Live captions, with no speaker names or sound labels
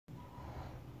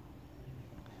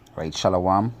Right,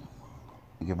 Shalom.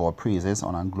 We give all praises,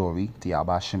 honor, and glory to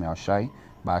Yahweh Hashem Yahushai,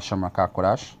 by Hashem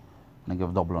Rakakodash. And I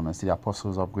give double honors to the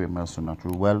apostles of great mercy, not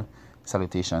rule well.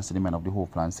 Salutations to the men of the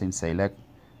Hope Land, Saints Elect.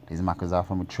 This is Makazar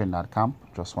from the Trinidad camp.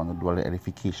 Just want to do a little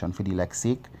edification for the elect's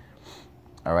sake.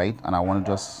 Alright, and I want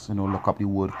to just, look up the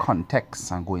word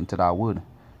context and go into that word.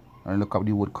 When I look up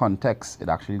the word context, it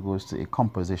actually goes to a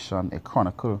composition, a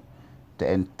chronicle,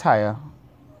 the entire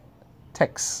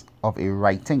text of a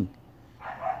writing.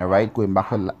 Alright, going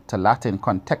back to Latin,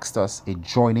 contextus, a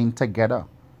joining together.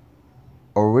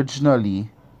 Originally,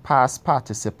 past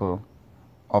participle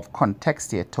of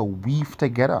contextia, to weave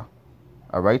together.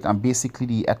 Alright, and basically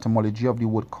the etymology of the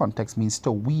word context means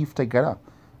to weave together.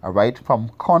 Alright, from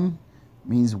con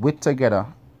means with together.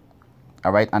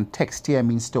 Alright, and textia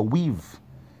means to weave.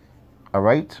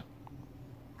 Alright,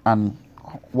 and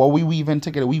what we weaving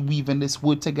together, we weaving this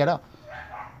word together.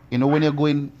 When you're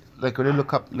going, like when you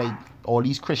look up, like all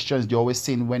these Christians, they're always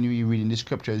saying when you're reading the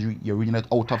scriptures, you're reading it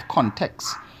out of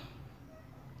context.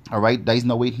 Alright, that is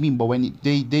not what it means. But when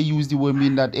they use the word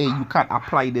mean that, hey, you can't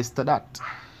apply this to that.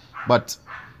 But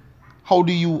how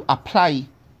do you apply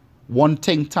one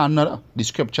thing to another? The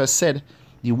scripture said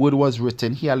the word was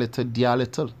written here a little, there a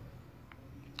little.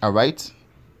 Alright?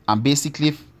 And basically,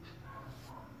 if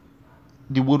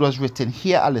the word was written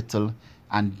here a little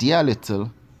and there a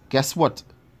little, guess what?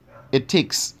 It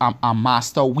takes a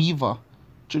master weaver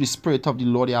through the Spirit of the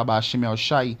Lord Yahweh Hashem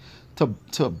Yahushai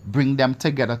to bring them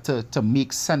together, to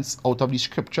make sense out of the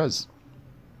scriptures.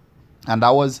 And that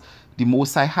was the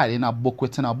most I had in a book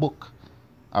within a book.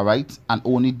 Alright? And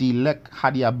only the elect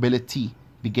had the ability,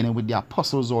 beginning with the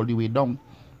apostles all the way down,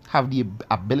 have the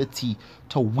ability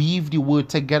to weave the word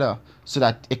together so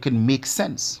that it can make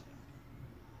sense.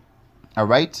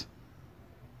 Alright?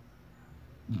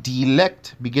 The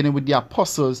elect, beginning with the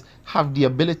apostles, have the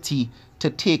ability to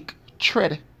take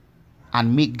thread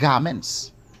and make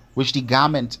garments, which the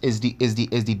garment is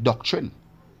the doctrine.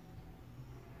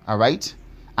 All right,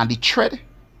 and the thread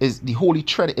is the holy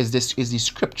thread is the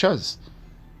scriptures.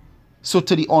 So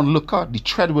to the onlooker, the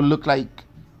thread will look like,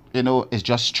 it's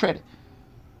just thread.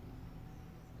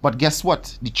 But guess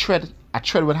what? A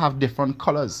thread will have different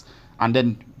colors, and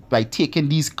then by taking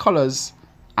these colors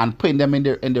and putting them in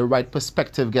the right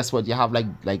perspective, guess what? You have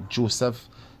like Joseph,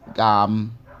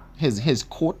 his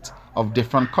coat of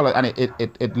different color, and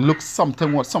it looks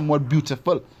somewhat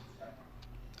beautiful.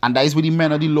 And that is what the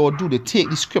men of the Lord do. They take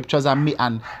the scriptures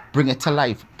and bring it to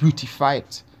life, beautify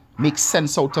it, make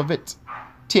sense out of it.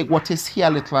 Take what is here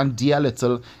a little and there a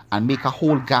little and make a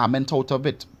whole garment out of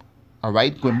it. All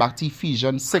right, going back to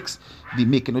Ephesians 6, they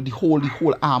making the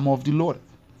whole armor of the Lord.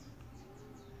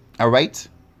 All right,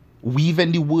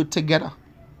 weaving the word together,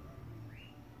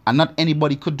 and not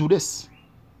anybody could do this.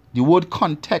 The word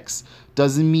context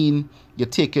doesn't mean you're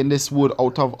taking this word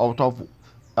out of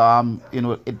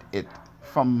it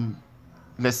from,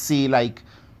 let's say, like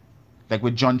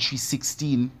with John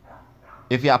 3:16.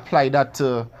 If you apply that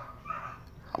to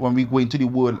when we go into the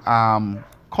word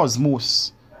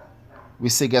cosmos, we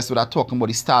say, guess what, I'm talking about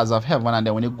the stars of heaven. And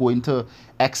then when you go into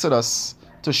Exodus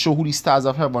to show who the stars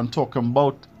of heaven talking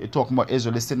about, you're talking about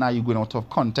Israel. They say, now you're going out of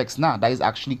context. Nah, that is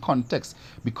actually context,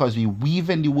 because we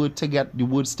weaving the words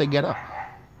together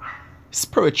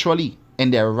spiritually in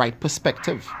their right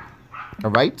perspective. All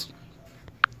right.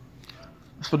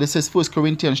 So this is 1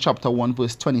 Corinthians chapter 1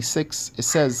 verse 26. It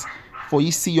says, "For ye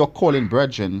see your calling,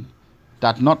 brethren,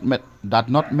 that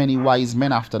not many wise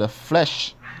men after the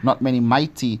flesh, not many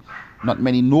mighty, not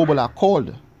many noble are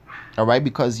called." All right,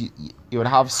 because you would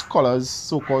have scholars,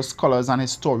 so-called scholars and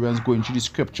historians going through the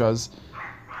scriptures,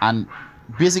 and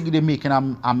basically they're making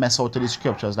a mess out of the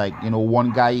scriptures. Like,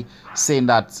 one guy saying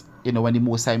that, when the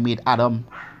Most High made Adam,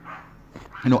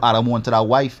 Adam wanted a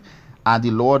wife, and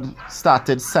the Lord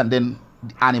started sending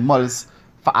animals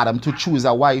for Adam to choose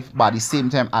a wife, but at the same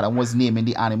time Adam was naming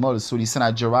the animals. So he sent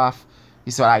a giraffe.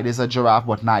 He said, all right, this is a giraffe,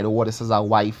 but now I don't want this as a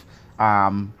wife.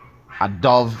 A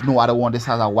dove, no, I don't want this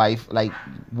as a wife. Like,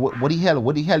 what the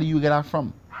hell you get that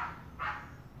from?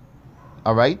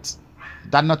 All right,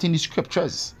 that's not in the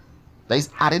scriptures. That is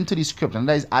adding to the scripture, and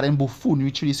that is adding buffoonery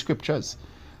to the scriptures.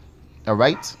 All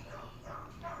right,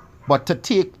 but to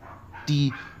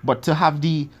have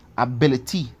the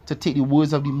ability to take the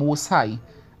words of the Most High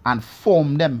and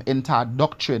form them into a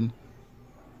doctrine,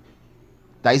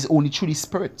 that is only through the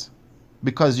Spirit.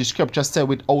 Because the scripture said,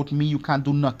 without me you can't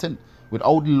do nothing.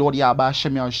 Without the Lord Yahweh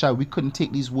Hashem Yahushua, we couldn't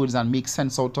take these words and make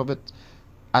sense out of it.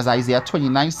 As Isaiah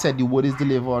 29 said, the word is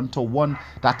delivered unto one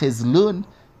that is learned.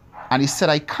 And he said,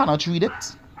 I cannot read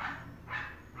it.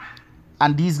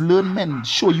 And these learned men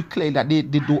show you clearly that they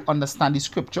don't understand the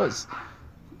scriptures.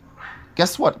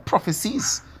 Guess what?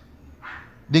 Prophecies.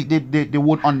 They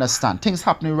won't understand. Things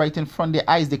happening right in front of their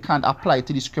eyes, they can't apply it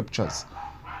to the scriptures.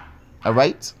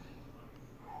 Alright?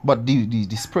 But the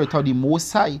Spirit of the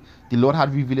Most High, the Lord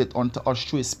had revealed it unto us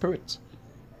through His Spirit.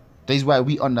 That is why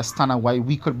we understand and why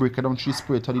we could break it down through the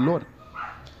Spirit of the Lord.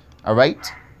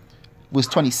 Alright? Verse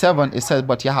 27, it says,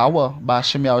 But Yahweh, by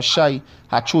Hashem Yahushai,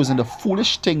 had chosen the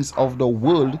foolish things of the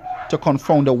world to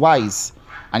confound the wise.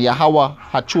 And Yahweh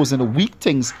had chosen the weak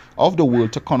things of the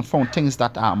world to confound things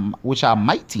that are which are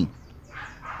mighty.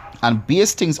 And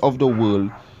base things of the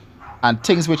world and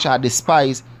things which are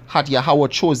despised had Yahweh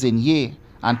chosen, yea,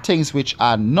 and things which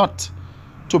are not,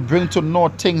 to bring to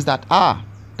naught things that are,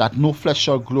 that no flesh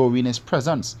shall glory in His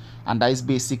presence. And that is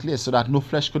basically so that no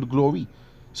flesh could glory.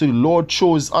 So the Lord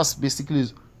chose us basically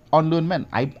as unlearned men.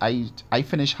 I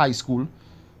finished high school.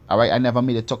 All right, I never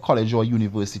made it to college or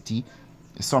university.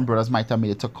 Some brothers might have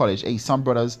made it to college. Hey, some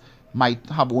brothers might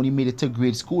have only made it to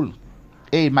grade school.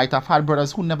 Hey, might have had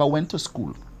brothers who never went to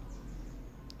school.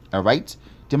 All right,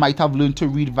 they might have learned to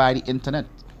read via the internet.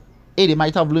 Hey, they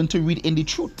might have learned to read in the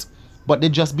truth, but they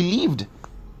just believed.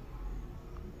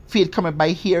 Faith cometh by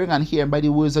hearing, and hearing by the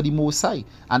words of the Most High,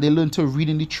 and they learned to read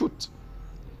in the truth.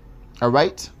 All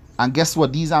right, and guess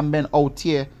what? These are men out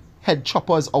here, head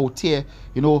choppers out here,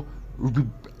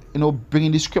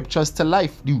 bringing the scriptures to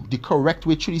life, the correct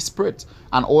way through the Spirit.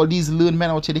 And all these learned men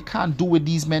out here, they can't do what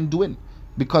these men doing.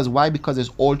 Because why? Because it's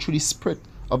all through the Spirit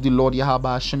of the Lord Yahweh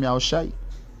Hashem Yahushai.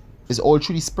 It's all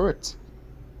through the Spirit.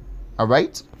 All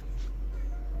right.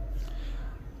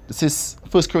 This is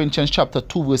 1 Corinthians chapter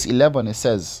 2 verse 11. It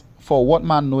says, For what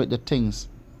man knoweth the things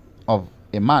of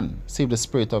a man, save the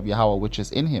Spirit of Yahweh which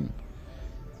is in him?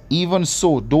 Even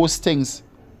so, those things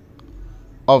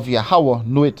of Yahweh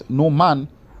knoweth no man,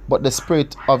 but the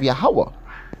Spirit of Yahweh.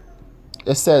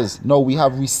 It says, Now we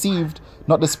have received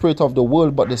not the spirit of the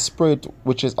world, but the Spirit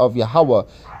which is of Yahweh,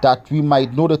 that we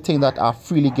might know the things that are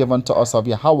freely given to us of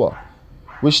Yahweh.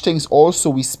 Which things also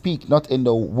we speak, not in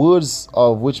the words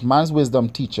of which man's wisdom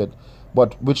teacheth,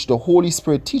 but which the Holy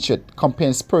Spirit teacheth,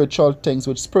 comparing spiritual things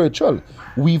with spiritual,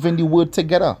 weaving the word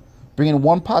together, bringing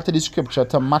one part of the scripture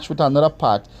to match with another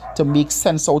part, to make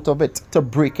sense out of it, to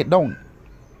break it down.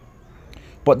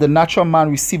 But the natural man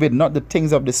receiveth not the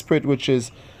things of the Spirit which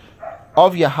is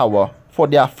of Yahweh, for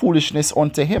they are foolishness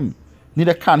unto him.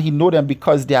 Neither can he know them,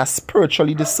 because they are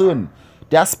spiritually discerned.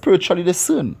 They are spiritually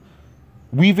discerned.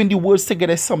 Weaving the words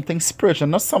together is something spiritual,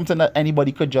 not something that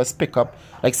anybody could just pick up.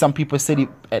 Like some people say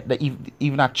that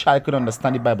even a child could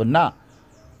understand the Bible. Nah,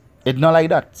 it's not like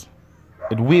that.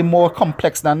 It's way more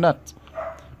complex than that.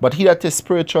 But he that is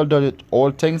spiritual doeth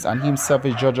all things, and he himself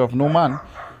is judge of no man.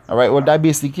 All right, well, that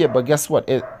basically it. But guess what?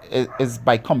 It is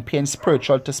by comparing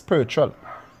spiritual to spiritual.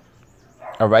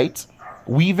 All right?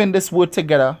 Weaving this word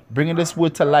together, bringing this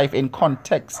word to life in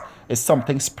context is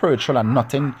something spiritual and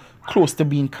nothing close to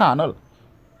being carnal.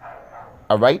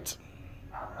 All right?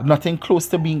 Nothing close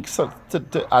to being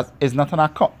is not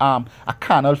a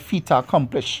carnal feat to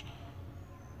accomplish.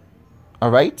 All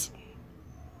right?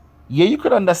 Yeah, you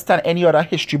could understand any other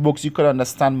history books. You could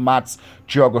understand maths,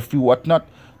 geography, whatnot.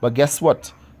 But guess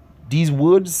what? These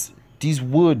words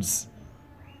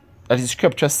that the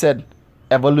scripture said,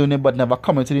 ever learning but never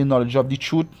coming to the knowledge of the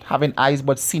truth, having eyes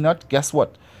but see not. Guess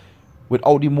what?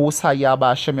 Without the Most High Yahweh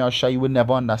Hashem Yahushua, you would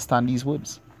never understand these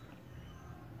words.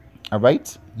 All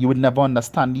right? You would never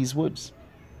understand these words.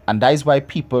 And that is why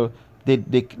people,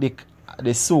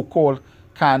 they so-called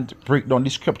can't break down the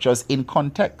scriptures in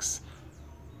context.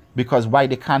 Because why?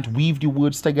 They can't weave the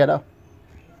words together.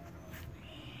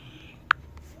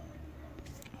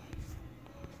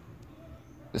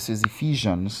 This is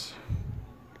Ephesians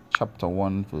chapter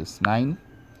 1 verse 9.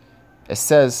 It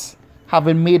says,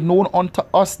 having made known unto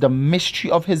us the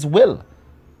mystery of his will.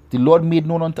 The Lord made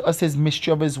known unto us his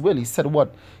mystery of his will. He said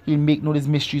what? He'll make known his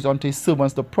mysteries unto his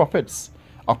servants, the prophets,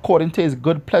 according to his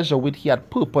good pleasure which he had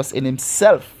purposed in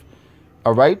himself.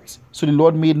 All right? So the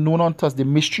Lord made known unto us the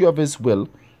mystery of his will.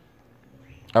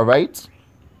 All right?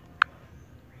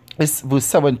 It's verse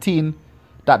 17,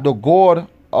 that the God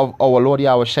of our Lord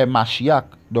Yahweh Mashiach,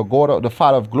 the God of the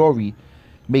Father of glory,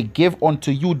 may give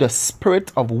unto you the spirit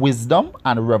of wisdom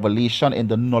and revelation in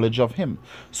the knowledge of him.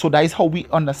 So that is how we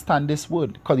understand this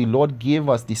word, because the Lord gave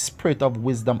us the spirit of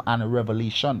wisdom and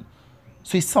revelation.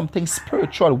 So it's something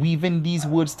spiritual. Weaving these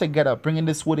words together, bringing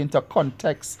this word into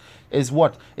context is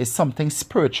what? Is something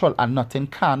spiritual and nothing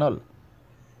carnal.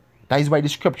 That is why the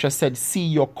scripture said, see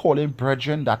your calling,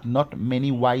 brethren, that not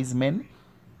many wise men.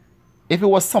 If it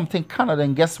was something carnal,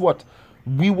 then guess what?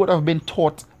 We would have been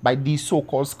taught by these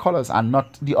so-called scholars and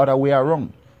not the other way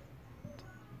around.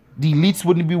 The elites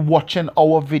wouldn't be watching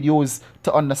our videos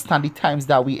to understand the times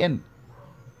that we in.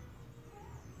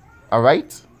 All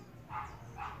right?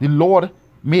 The Lord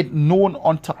made known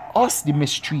unto us the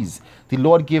mysteries. The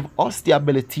Lord gave us the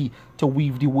ability to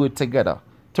weave the word together,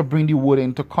 to bring the word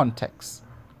into context.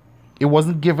 It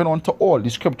wasn't given unto all. The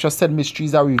scripture said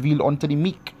mysteries are revealed unto the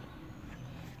meek.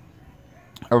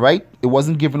 All right? It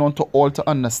wasn't given unto all to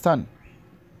understand.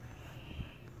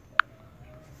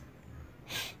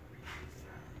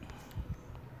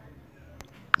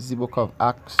 This is the book of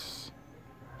Acts,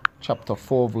 chapter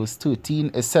 4, verse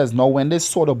 13. It says, now when they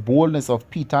saw the boldness of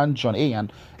Peter and John,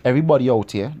 and everybody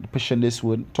out here pushing this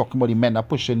word, talking about the men that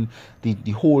pushing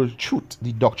the whole truth,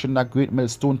 the doctrine that Great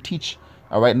Millstone teach.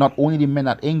 All right, not only the men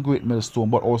that in Great Millstone,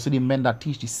 but also the men that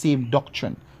teach the same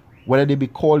doctrine, whether they be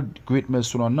called Great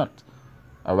Millstone or not.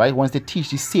 All right, once they teach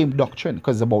the same doctrine,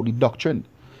 because it's about the doctrine.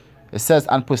 It says,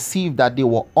 and perceived that they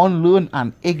were unlearned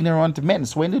and ignorant men.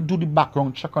 So when they do the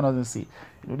background check on us and say,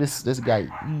 this guy, he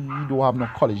don't have no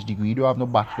college degree, he don't have no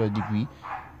bachelor degree,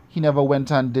 he never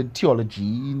went and did theology,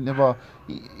 he never,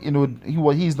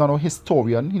 he's not a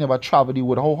historian, he never traveled the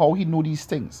world. How he know these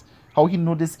things? How he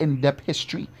know this in-depth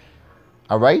history?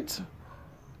 All right?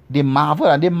 They marvel,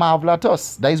 and they marvel at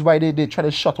us. That is why they try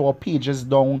to shut our pages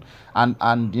down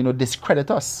and discredit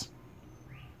us.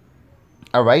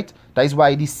 All right? That is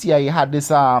why the CIA had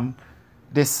this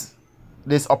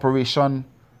operation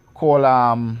called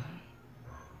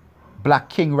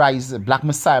Black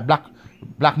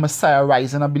Messiah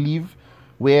Rising, I believe,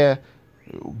 where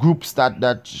groups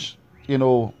that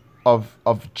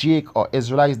of Jake or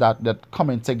Israelites that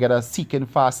coming together seeking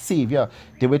for a savior,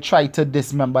 they will try to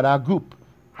dismember that group.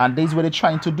 And this is what they're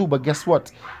trying to do. But guess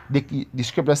what? The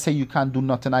scriptures say you can't do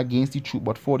nothing against the truth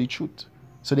but for the truth.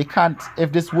 So they can't,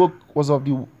 if this work was of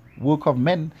the work of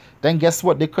men, then guess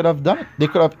what? They could have done it. They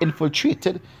could have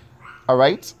infiltrated, all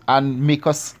right, and make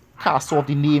us cast off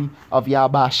the name of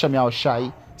Yahweh Hashem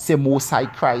Yahushai, say Most High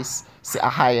Christ, say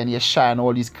Ahai and Yeshai and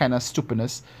all these kind of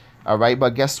stupidness, all right?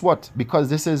 But guess what? Because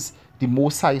this is the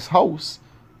Most High's house,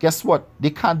 guess what?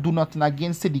 They can't do nothing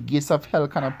against it. The gates of hell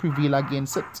cannot prevail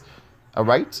against it, all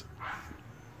right?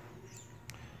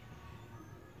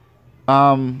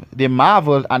 They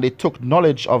marveled and they took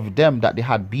knowledge of them that they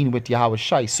had been with Yahweh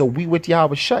Shai. So we with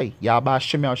Yahweh Shai, Yahweh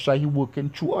Hashem Yahushai, he working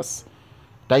through us.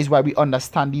 That is why we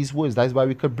understand these words. That is why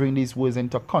we could bring these words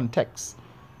into context.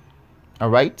 All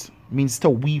right? Means to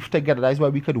weave together. That is why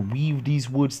we could weave these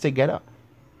words together.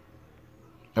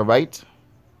 All right?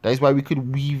 That is why we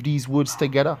could weave these words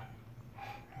together.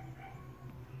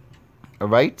 All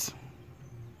right?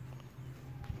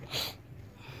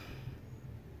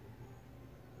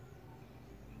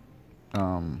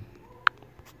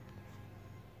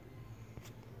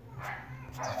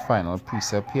 Final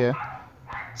precept here.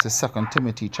 It's 2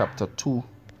 Timothy chapter 2,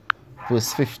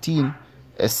 verse 15.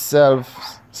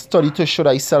 Study to show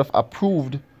thyself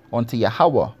approved unto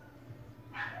Yahweh.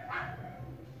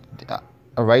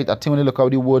 All right. I think when you look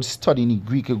at the word study in the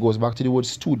Greek, it goes back to the word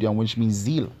studium, which means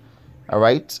zeal. All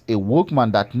right. A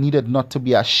workman that needed not to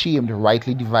be ashamed,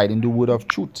 rightly dividing the word of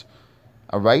truth.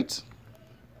 All right.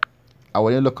 And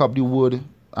when you look up the word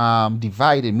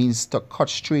divide, it means to cut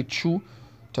straight through,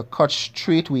 to cut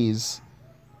straight ways,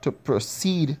 to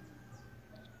proceed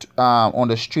on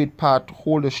the straight path,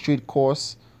 hold a straight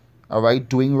course, all right,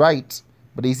 doing right.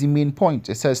 But there's the main point.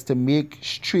 It says to make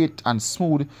straight and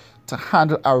smooth, to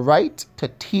handle aright, to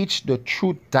teach the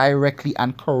truth directly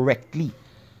and correctly.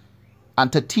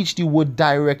 And to teach the word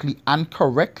directly and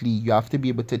correctly, you have to be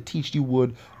able to teach the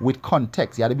word with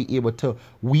context. You have to be able to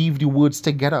weave the words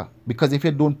together. Because if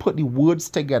you don't put the words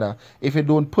together, if you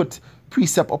don't put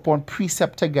precept upon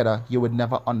precept together, you would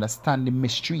never understand the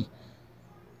mystery.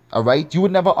 All right? You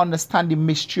would never understand the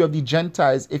mystery of the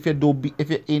Gentiles if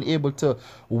you ain't able to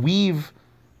weave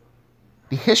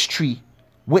the history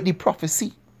with the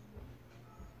prophecy.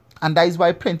 And that is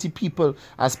why plenty people,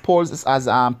 as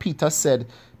Peter said,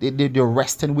 they're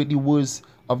resting with the words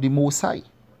of the Most High.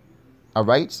 All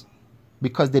right?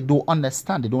 Because they don't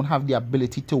understand. They don't have the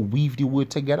ability to weave the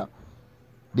word together.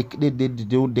 They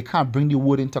can't bring the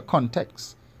word into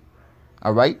context.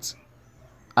 All right?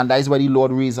 And that is why the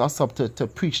Lord raised us up to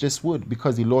preach this word,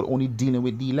 because the Lord only dealing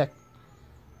with the elect.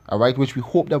 All right? Which we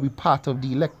hope that we're part of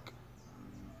the elect.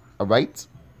 All right?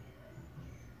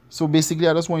 So basically,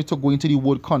 I just want you to go into the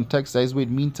word context. That is what it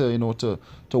means to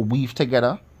weave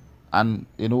together. And,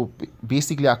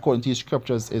 basically, according to the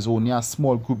scriptures, is only a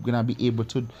small group going to be able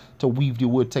to weave the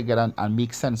word together and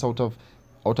make sense out of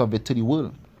it to the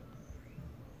world.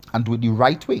 And do it the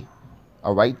right way.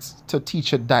 All right? To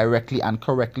teach it directly and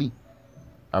correctly.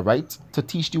 All right? To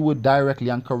teach the word directly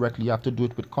and correctly, you have to do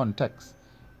it with context.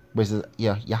 But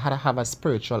you had to have a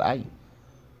spiritual eye.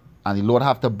 And the Lord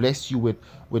have to bless you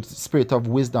with spirit of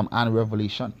wisdom and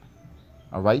revelation.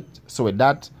 All right. So with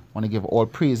that, I want to give all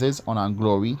praises, honor, and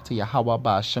glory to Yahweh,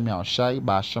 Ba'ashem Yahushai,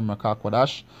 Ba'ashem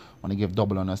Rakakwadash. I want to give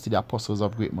double honors to the apostles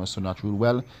of great mercy not rule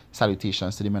well.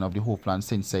 Salutations to the men of the Hope Land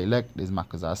Sincere elect. These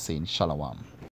Makkahs are saying Shalom.